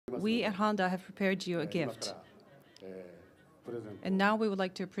we at Honda have prepared you a gift. And now we would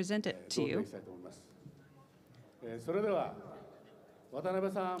like to present it to you.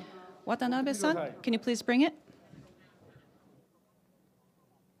 Watanabe-san, can you please bring it?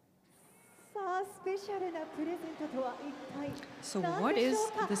 So what is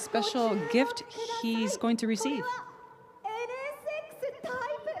the special gift he's going to receive?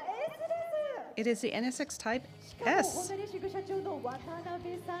 It is the NSX Type S.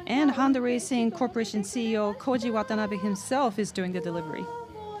 And Honda Racing Corporation CEO Koji Watanabe himself is doing the delivery.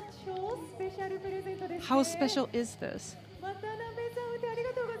 How special is this?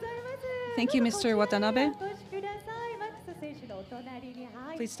 Thank you, Mr. Watanabe.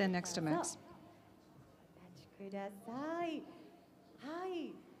 Please stand next to Max.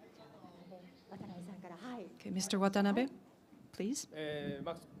 Okay, Mr. Watanabe, please.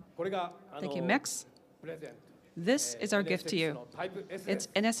 Thank you, Max. This is our gift to you. It's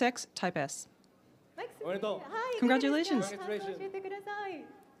NSX Type S. Congratulations.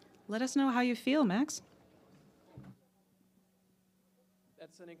 Let us know how you feel, Max.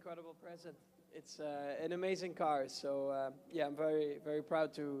 That's an incredible present. It's an amazing car. So yeah, I'm very, very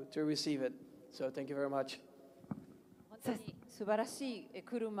proud to receive it. So thank you very much. 素晴らしい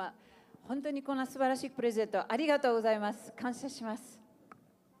車、本当にこんな素晴らしいプレゼントありがとうございます。感謝します。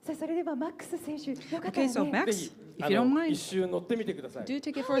さあそれではマックス選手、よかったら Okay, so ね。 Max, if you don't mind, 一周乗ってみてください。 do take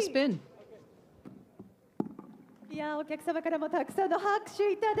it for a spin. いやお客様からもたくさんの拍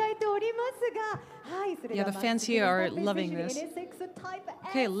手いただいておりますが、はい、それで Yeah, は the マック fans ス here are 選手 loving に this. NSX Type S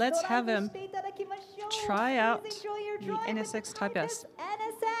Okay, let's have ドライブ him していただきましょう。 try out Please enjoy your the drive with NSX Type S.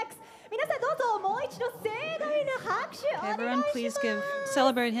 NSX 皆さんどうぞもう一度盛大な拍手お願いし Everyone, ます。 please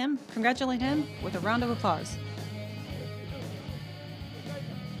celebrate him, congratulate him with a round of applause.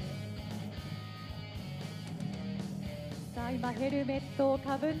 さあ今ヘルメットを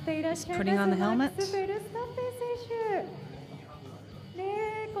かぶっていらっしゃいます Putting on the helmet. マックス・フェルスタッペン選手。ね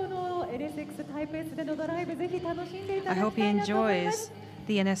えこの NSX タイプ S でのドライブぜひ楽しんでいた I だ hope き he たいなと思いま enjoys す。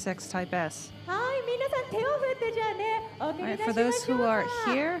 the NSX Type S. はい皆さん手を振ってじゃあねお送り Alright, 出し for ま those しょう who か。 are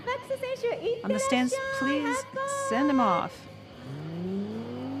here マックス選手いって On らっ the しゃい。 stands, please ハッ send him off.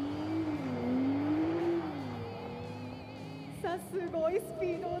 さあすごいスピ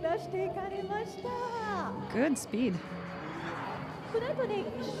ードを出していかれました。 Good speed. この後ね、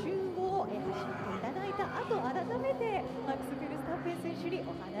一周を走っていただいた後、改めてマックス・フェルスタッペン選手にお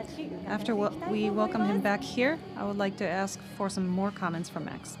話伺っていきたいと After 思い we ま welcome him す。 back here, I would like to ask for some more comments from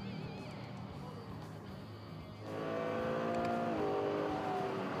Max.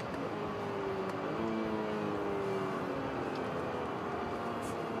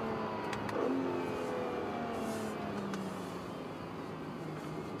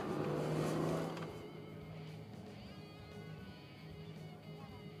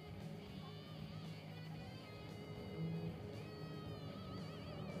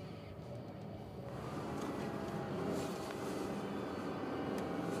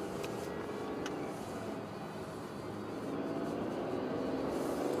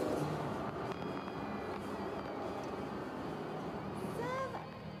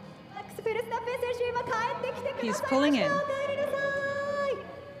 He's pulling in.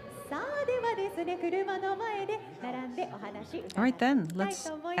 All right then, let's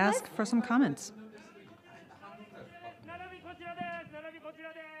ask for some comments.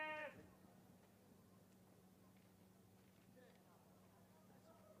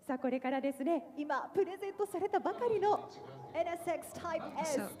 さあこれからですね、今プレゼントされたばかりの NSX Type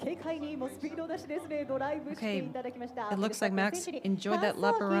S 軽快にもスピード出しですね、ドライブしていただきました。 It looks like Max enjoyed that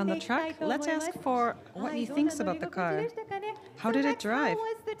lap around the track. Let's ask for what he thinks about the car. How did it drive? How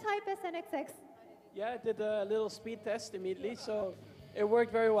was the Type S NSX? Yeah, I did a little speed test immediately, so it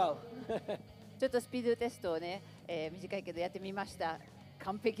worked very well. ちょっとスピードテストをね、短いけどやってみました。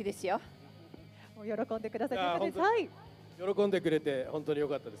完璧ですよ。もう喜んでくださっていたです。はい。喜んでくれて本当に良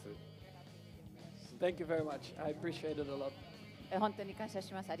かったです。Thank you very much. I appreciate it a lot. 本当に感謝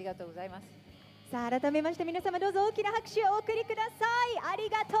します。ありがとうございます。さあ改めまして皆様どうぞ大きな拍手をお送りください。あり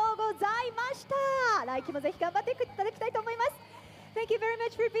がとうございました。来期もぜひ頑張っていただきたいと思います。Thank you very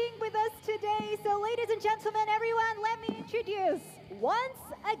much for being with us today. So ladies and gentlemen, everyone, let me introduce once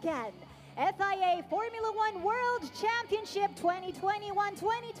again FIA Formula One World Championship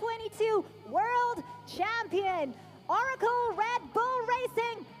 2021-2022 World Champion Oracle Red Bull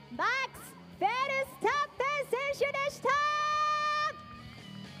Racing Max Verstappen 選手でした。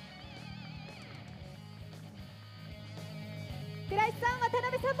倉石さん、渡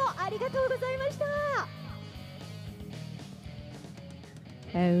辺さんもありがとうございました。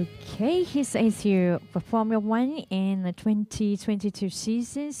Okay, he says here for Formula One in the 2022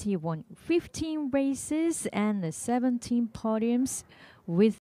 seasons, he won 15 races and 17 podiums with